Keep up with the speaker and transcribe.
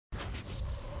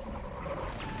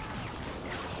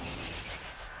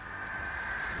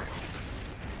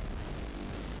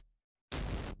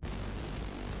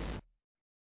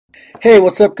Hey,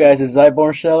 what's up guys, it's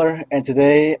Seller, and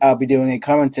today I'll be doing a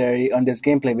commentary on this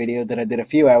gameplay video that I did a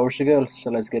few hours ago,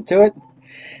 so let's get to it.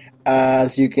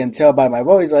 As you can tell by my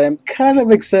voice, I am kind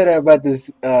of excited about this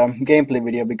gameplay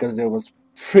video because it was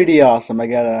pretty awesome. I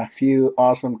got a few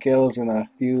awesome kills and a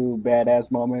few badass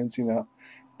moments,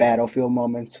 battlefield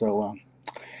moments, I'm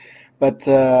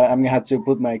gonna have to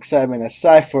put my excitement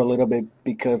aside for a little bit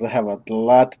because I have a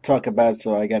lot to talk about,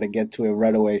 so I gotta get to it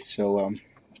right away.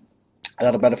 A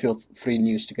lot of Battlefield 3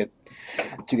 news to get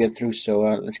through. So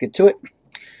let's get to it.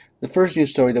 The first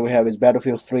news story that we have is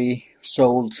Battlefield 3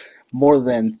 sold more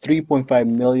than 3.5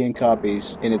 million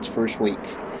copies in its first week.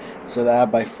 So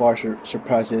that by far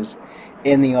surpasses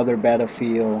any other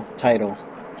Battlefield title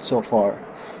so far.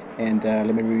 And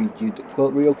let me read you the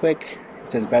quote real quick.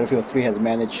 It says Battlefield 3 has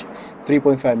managed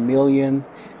 3.5 million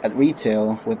at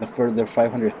retail, with a further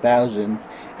 500,000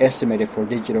 estimated for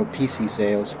digital PC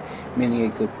sales, meaning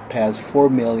it could pass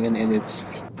 4 million in its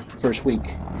first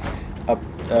week, up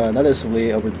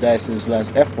noticeably over DICE's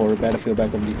last effort, Battlefield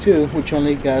Black Ops 2, which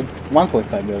only got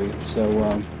 1.5 million.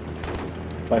 So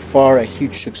by far a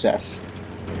huge success,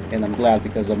 and I'm glad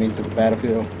because that means that the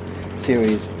Battlefield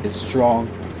series is strong,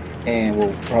 and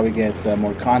we'll probably get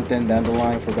more content down the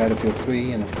line for Battlefield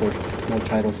 3, and of course more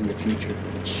titles in the future,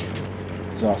 which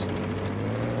is awesome.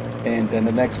 And then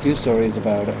the next news story is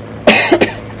about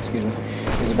excuse me,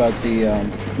 is about the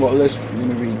let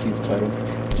me read you the title.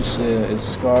 Just is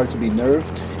SCAR to be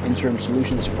nerfed, interim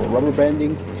solutions for rubber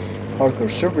banding,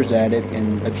 hardcore servers added,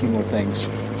 and a few more things.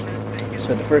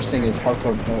 So the first thing is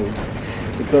hardcore mode.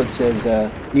 The code says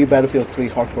new Battlefield 3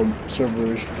 hardcore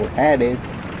servers were added,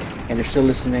 and they're still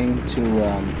listening to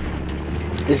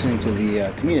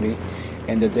the community,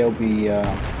 and that they'll be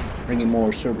bringing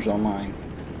more servers online.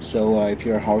 So if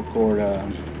you're a hardcore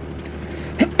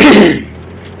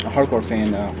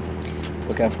fan,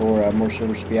 look out for more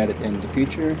servers to be added in the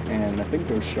future. And I think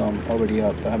there's some already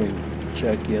up. I haven't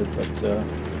checked yet, but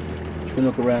you can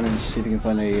look around and see if you can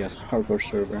find a hardcore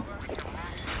server.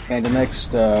 And the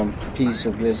next piece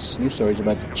of this news story is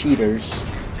about the cheaters.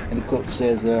 And the quote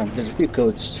says, there's a few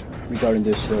quotes regarding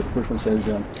this. The first one says,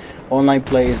 online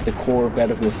play is the core of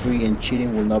Battlefield 3 and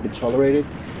cheating will not be tolerated.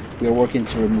 We are working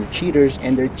to remove cheaters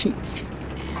and their cheats.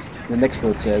 The next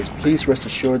quote says, please rest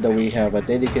assured that we have a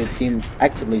dedicated team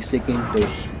actively seeking those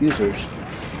users.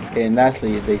 And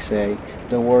lastly, they say,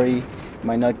 don't worry,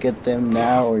 might not get them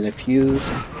now or in a few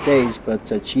days, but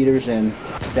cheaters and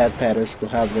statspadders will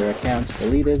have their accounts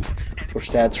deleted or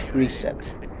stats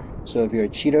reset. So if you're a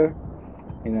cheater,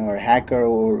 or a hacker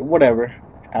or whatever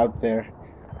out there,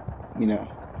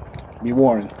 be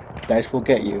warned, DICE will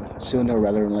get you sooner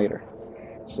rather than later.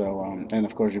 So and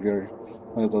of course if you're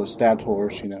one of those stat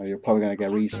whores, you're probably gonna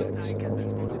get reset. So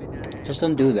just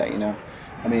don't do that.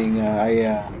 I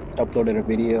uploaded a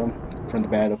video from the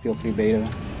Battlefield 3 beta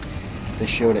that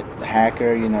showed it, the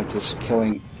hacker, just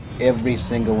killing every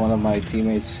single one of my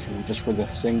teammates just with a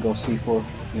single C4,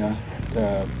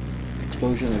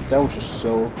 explosion. And that was just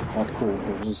so not cool.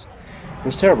 It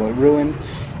was terrible. It ruined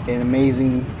an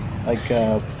amazing,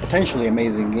 potentially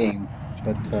amazing game,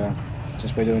 but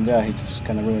just by doing that, he just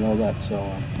kind of ruined all that. So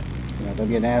don't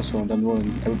be an asshole and don't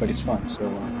ruin everybody's fun. So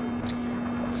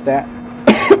that's that.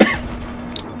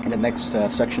 In the next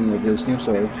section of this news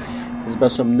story is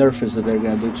about some nerfs that they're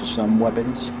going to do to some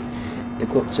weapons. The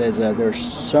quote says there's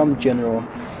some general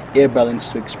air balance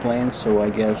to explain. So I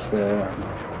guess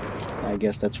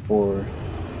that's for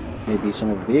maybe some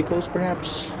of the vehicles,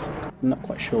 perhaps. I'm not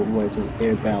quite sure why it says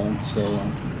air balance. So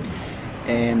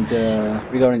and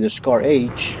regarding the SCAR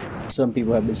H, some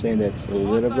people have been saying that it's a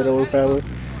little bit overpowered.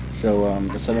 So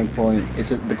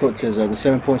the quote says the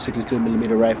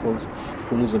 7.62mm rifles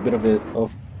will lose a bit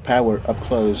of power up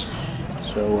close.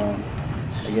 So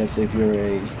I guess if you're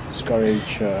a SCAR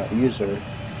H user,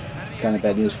 kind of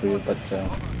bad news for you. But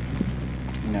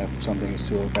if something is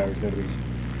too overpowered, it's got to be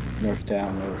nerfed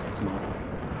down or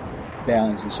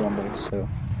balanced in some way. So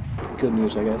good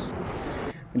news, I guess.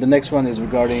 And the next one is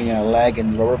regarding lag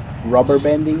and rubber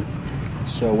banding.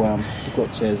 So the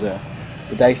quote says the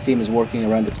DICE team is working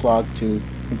around the clock to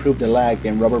improve the lag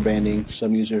and rubber banding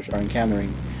some users are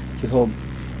encountering. To help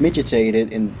mitigate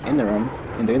it in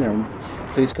the interim,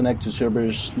 please connect to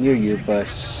servers near you by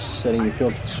setting your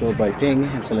filter to sort by ping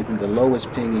and selecting the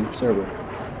lowest pinging server.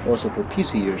 Also for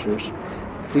PC users,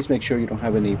 please make sure you don't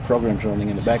have any programs running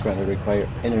in the background that require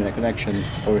internet connection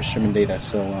or streaming data.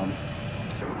 So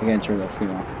again, turn off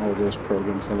all those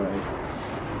programs that might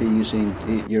be using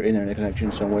your internet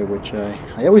connection some way, which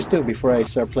I always do before I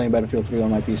start playing Battlefield 3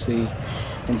 on my PC.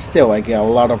 And still, I get a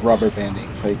lot of rubber banding.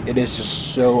 It is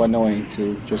just so annoying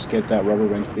to just get that rubber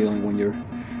band feeling when you're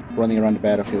running around the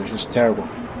battlefield. It's just terrible.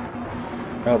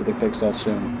 I hope they fix that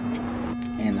soon,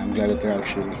 and I'm glad that they're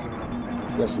actually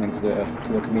listening to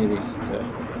the community.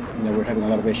 You know, we're having a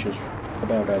lot of issues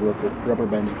about rubber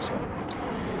banding. So,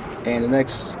 and the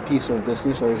next piece of this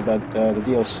news story is about the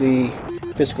DLC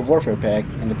Physical Warfare Pack,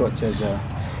 and the quote says,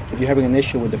 "If you're having an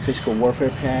issue with the Physical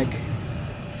Warfare Pack,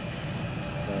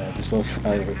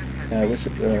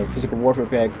 Physical Warfare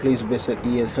Pack, please visit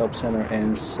EA's Help Center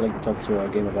and select to talk to our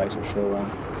game advisor." So,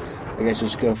 I guess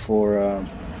just go for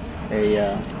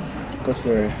go to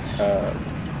their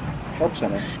help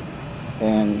center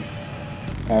and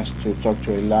ask to talk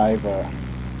to a live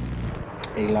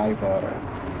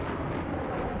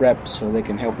rep, so they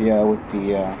can help you out with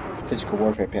the Physical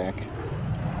Warfare Pack.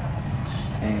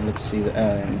 And let's see,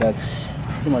 and that's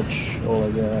pretty much all I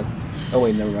got. Oh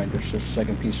wait, never mind. There's a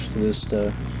second piece to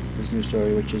this news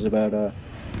story, which is about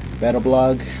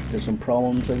Battlelog. There's some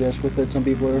problems, I guess, with it. Some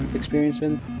people are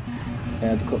experiencing.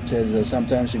 And the quote says,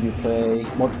 sometimes if you play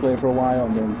multiplayer for a while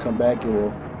and then come back, it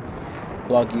will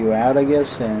log you out, I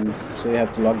guess, and so you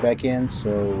have to log back in.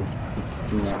 So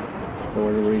if, you know, for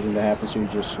whatever reason that happens, you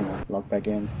just log back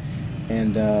in.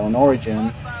 And on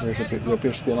Origin, there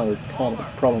appears to be another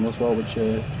problem as well, which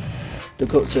the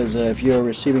code says, if you're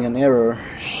receiving an error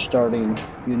starting,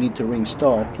 you need to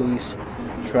reinstall. Please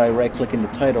try right-clicking the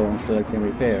title and selecting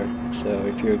repair. So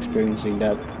if you're experiencing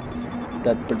that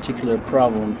particular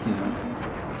problem, you know,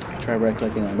 try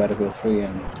right-clicking on Battlefield 3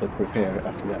 and click repair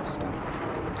after that. So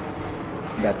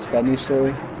that's that news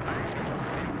story.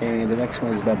 And the next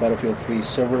one is about Battlefield 3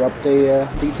 server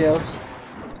update details.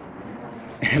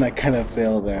 And I kind of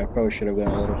failed there. I probably should have gone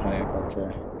a little higher, but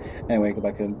anyway, go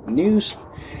back to the news.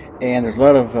 And there's a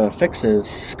lot of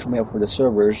fixes coming up for the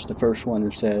servers. The first one,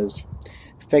 it says,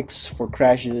 fix for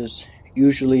crashes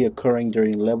usually occurring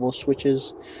during level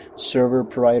switches. Server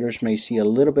providers may see a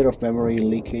little bit of memory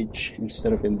leakage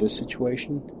instead of in this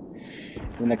situation.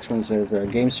 The next one says,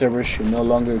 game servers should no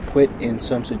longer quit in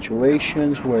some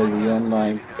situations where the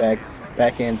online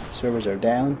backend servers are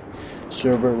down.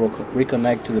 Server will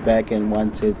reconnect to the backend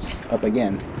once it's up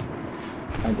again.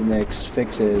 And the next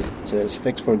fix is, it says,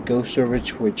 fix for ghost servers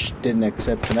which didn't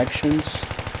accept connections.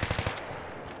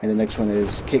 And the next one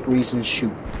is, kick reasons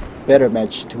should better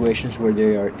match situations where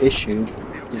they are issued.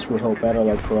 This will help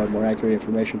Battlelog provide more accurate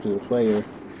information to the player.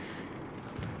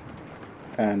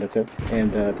 And that's it.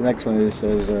 And the next one is,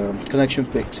 says, connection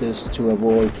fixes to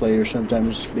avoid players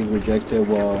sometimes being rejected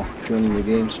while joining the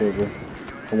game server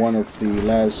for one of the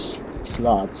last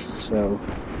slots. So,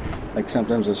 like,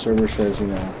 sometimes the server says, you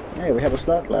know, hey, we have a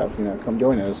slot left, you know, come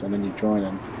join us, and then you join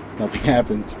and nothing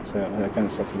happens. So that kind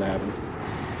of stuff that happens.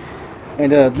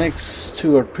 And the next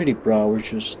two are pretty broad,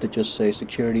 which is, they just say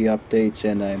security updates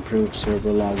and improved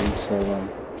server logging. So,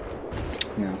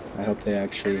 you know, I hope they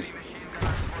actually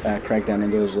crack down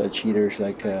on those cheaters,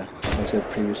 like I said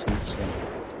previously. So.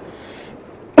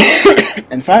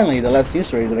 And finally, the last news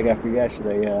story that I got for you guys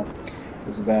today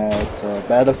is about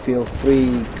Battlefield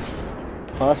 3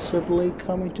 possibly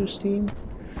coming to Steam.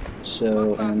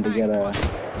 So, and they got a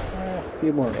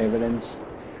few more evidence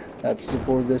to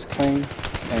support this claim,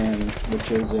 and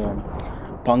which is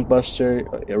Punkbuster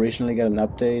recently got an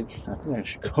update. I think I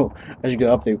should go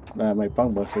update my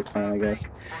Punkbuster client, I guess.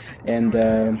 And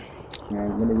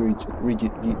let me read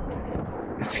you.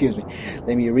 Excuse me.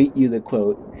 Let me read you the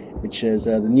quote, which says,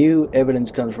 "The new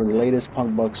evidence comes from the latest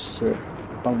Punkbuster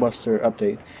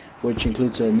update, which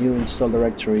includes a new install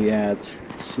directory at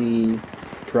C,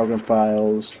 program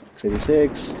files,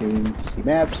 x86, Steam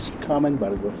apps, common,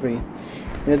 Battlefield 3,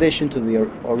 in addition to the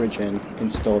Origin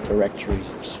install directory."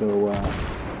 So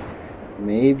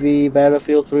maybe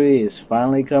Battlefield 3 is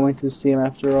finally coming to Steam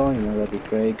after all. You know, that'd be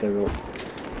great, because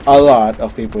a lot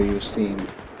of people use Steam.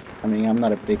 I mean, I'm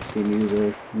not a big Steam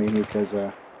user, mainly because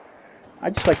I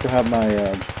just like to have my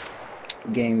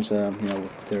games, you know,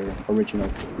 with their original,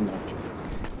 you know,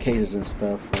 cases and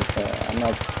stuff. Like, I'm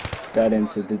not that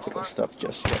into digital stuff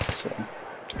just yet, so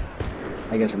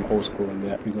I guess I'm old school in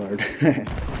that regard.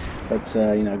 But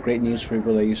you know, great news for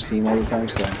people that use Steam all the time.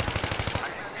 So,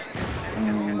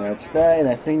 and that's that. And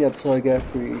I think that's all I got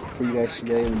for you guys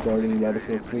today regarding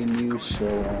Battlefield 3 news. So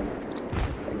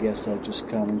I guess I'll just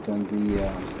comment on the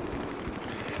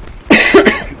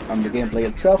on the gameplay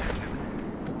itself.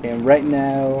 And right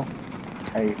now,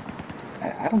 I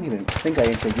don't even think I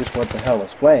introduced what the hell I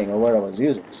was playing or what I was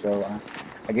using. So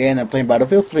again, I'm playing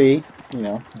Battlefield 3, you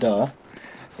know, duh,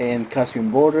 and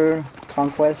Caspian border,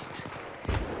 Conquest,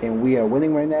 and we are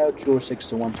winning right now, 206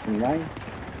 to 129.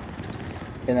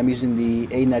 And I'm using the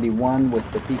A91 with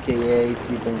the PKA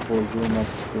 3.4 zoom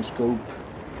optical scope,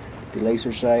 the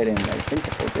laser sight, and I think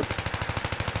the Foregrip.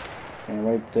 And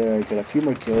right there, I got a few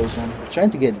more kills. I'm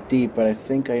trying to get deep, but I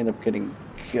think I end up getting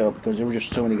killed because there were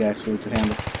just so many guys for me to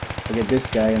handle. I get this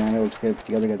guy, and I know to get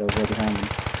the other guy that was right behind me.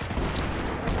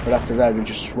 But after that, there were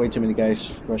just way too many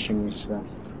guys rushing me, so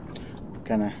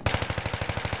kinda...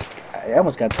 I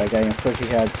almost got that guy, and of course he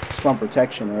had spawn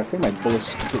protection, or I think my bullets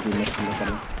just completely missed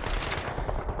him.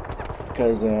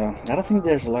 Because I don't think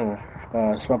there's a lot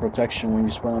of spawn protection when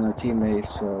you spawn on a teammate,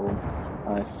 so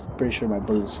I'm pretty sure my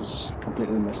bullets just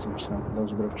completely missed him, so that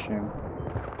was a bit of a shame.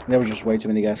 There were just way too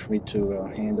many guys for me to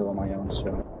handle on my own, so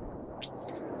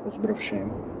it was a bit of a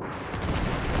shame.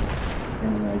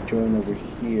 And I joined over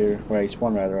here, where I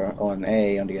spawned rather, on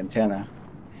A, on the antenna.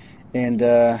 And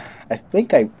I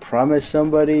think I promised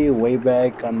somebody way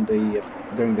back on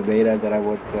during the beta that I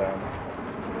would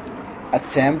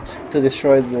attempt to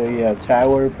destroy the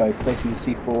tower by placing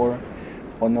C4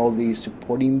 on all these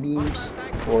supporting beams,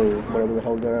 or whatever the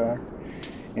hell there are,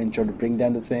 and try to bring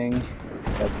down the thing.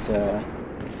 But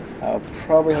I'll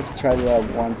probably have to try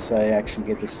that once I actually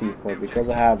get the C4, because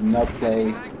I have not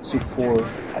played support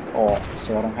at all,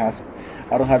 so I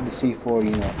don't have the C4,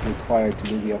 you know, required to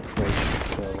do the upgrade.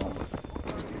 So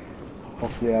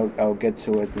hopefully I'll get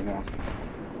to it, you know,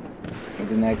 in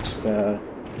the next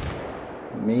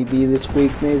maybe this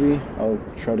week. Maybe I'll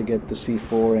try to get the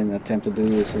C4 and attempt to do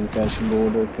this in Caspian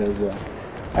border, because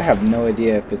I have no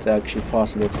idea if it's actually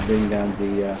possible to bring down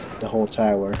the whole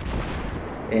tower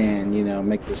and, you know,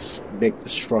 make this big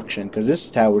destruction, because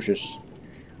this tower is just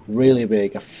really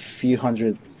big, a few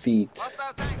hundred feet,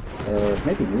 or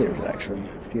maybe meters actually,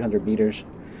 a few hundred meters.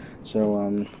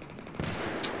 So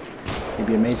it'd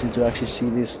be amazing to actually see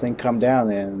this thing come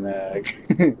down and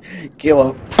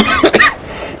kill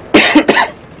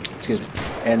excuse me,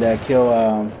 and kill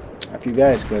a few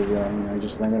guys, because you know, I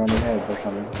just landed on their head or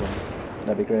something. So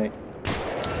that'd be great.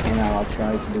 And I'll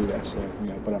try to do that. So, you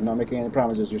know, but I'm not making any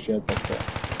promises just yet. But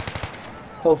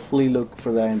hopefully, look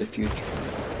for that in the future.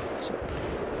 So,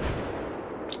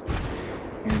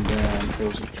 and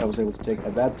I was able to take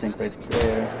that tank right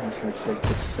there. I'm trying to take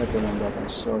the second one by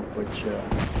myself, which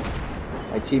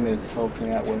my teammate helped me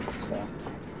out with. So,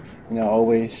 you know,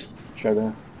 always try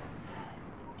to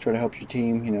help your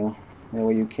team, you know, any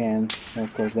way you can. And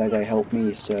of course, that guy helped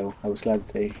me, so I was glad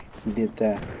that he did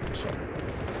that. So,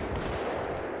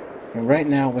 and right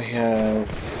now we have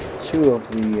 2 of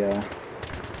the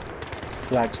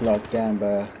flags locked down,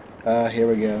 but here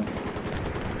we go.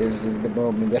 This is the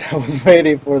moment that I was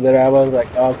waiting for. That I was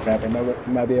like, oh crap,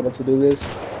 am I be able to do this?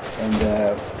 And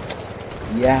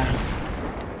yeah,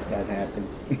 that happened.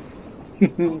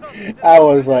 I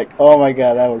was like, oh my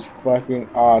god, that was fucking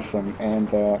awesome, and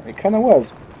it kind of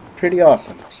was pretty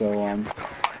awesome. So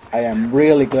I am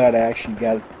really glad I actually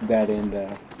got that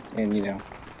and you know,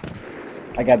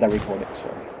 I got that recorded.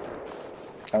 So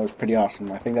that was pretty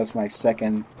awesome. I think that's my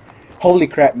second holy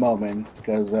crap moment,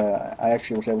 because I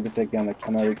actually was able to take down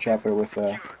another chopper with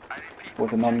a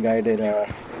non-guided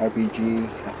RPG.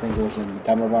 I think it was in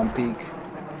Damavan Peak,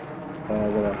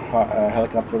 where a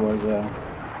helicopter was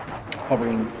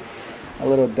hovering a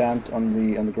little down on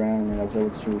the ground, and I was able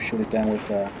to shoot it down with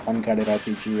an unguided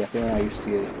RPG. I think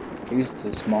I used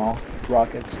a small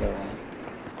rocket, so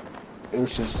it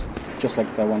was just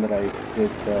like the one that I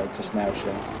did just now.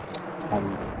 So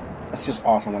it's just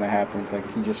awesome when it happens. Like,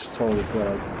 you just totally feel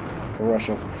like the rush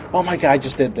of, oh my god, I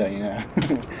just did that, you know.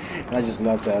 And I just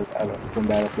love that from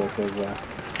Battlefield, because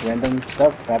random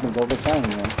stuff happens all the time,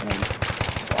 you know. And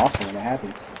it's awesome when it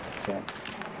happens. So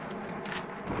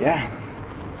yeah.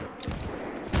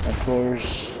 Of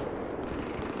course,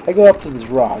 I go up to this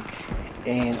rock,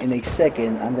 and in a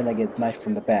second I'm gonna get knifed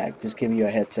from the back. Just giving you a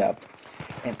heads up.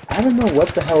 And I don't know what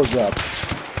the hell's up.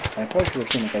 I probably should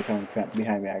have seen the guy coming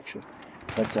behind me actually.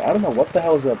 But I don't know what the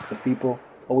hell's up with people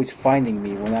always finding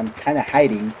me when I'm kind of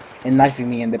hiding and knifing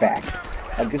me in the back.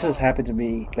 Like, this has happened to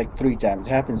me like 3 times.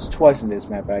 It happens twice in this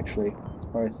map actually,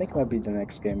 or I think it might be the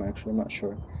next game actually. I'm not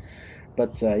sure.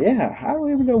 But yeah, I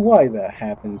don't even know why that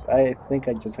happens. I think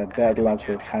I just had bad luck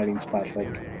with hiding spots.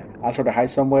 Like, I'll try to hide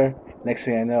somewhere, next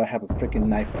thing I know I have a freaking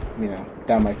knife, you know,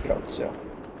 down my throat. So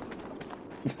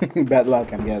bad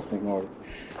luck, I'm guessing, or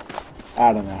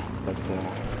I don't know. But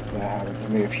that happened to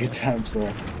me a few times, so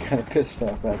I'm kind of pissed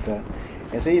off about that.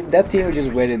 And see, that team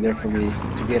just waited there for me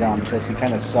to get on, because he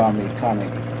kind of saw me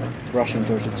coming, rushing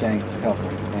towards the tank to help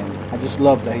him. And I just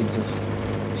love that he just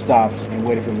stopped and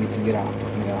waited for me to get on,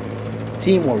 you know.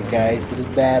 Teamwork, guys. This is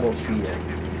Battlefield.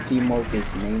 Teamwork is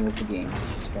the name of the game.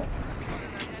 So,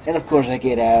 and of course, I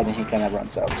get out and he kind of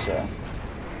runs up. So,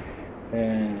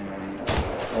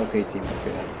 okay, teamwork.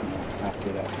 You know,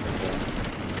 after that,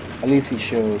 so, at least he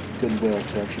showed goodwill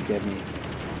to actually get me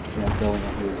going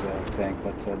on his tank.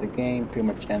 But the game pretty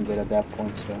much ended at that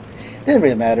point, so it didn't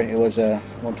really matter. It was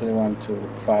 121 to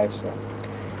 5, so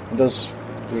and those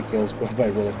 3 kills go by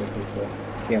really quickly, so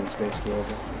the game was basically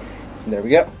over. And there we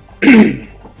go.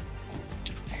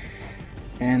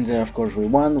 And of course we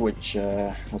won, which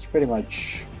was pretty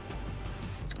much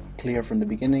clear from the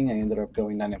beginning. I ended up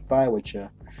going 9 and 5, which is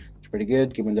pretty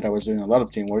good, given that I was doing a lot of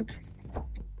teamwork,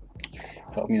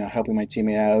 helping my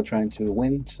teammate out, trying to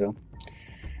win. So,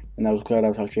 and I was glad I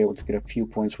was actually able to get a few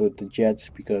points with the jets,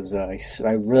 because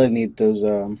I really need those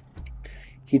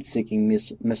heat-seeking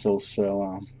missiles.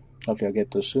 So hopefully I'll get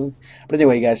those soon. But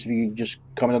anyway, guys, if you just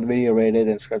comment on the video, rate it,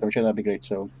 and subscribe to my channel, that'd be great.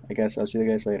 So I guess I'll see you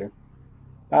guys later.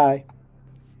 Bye.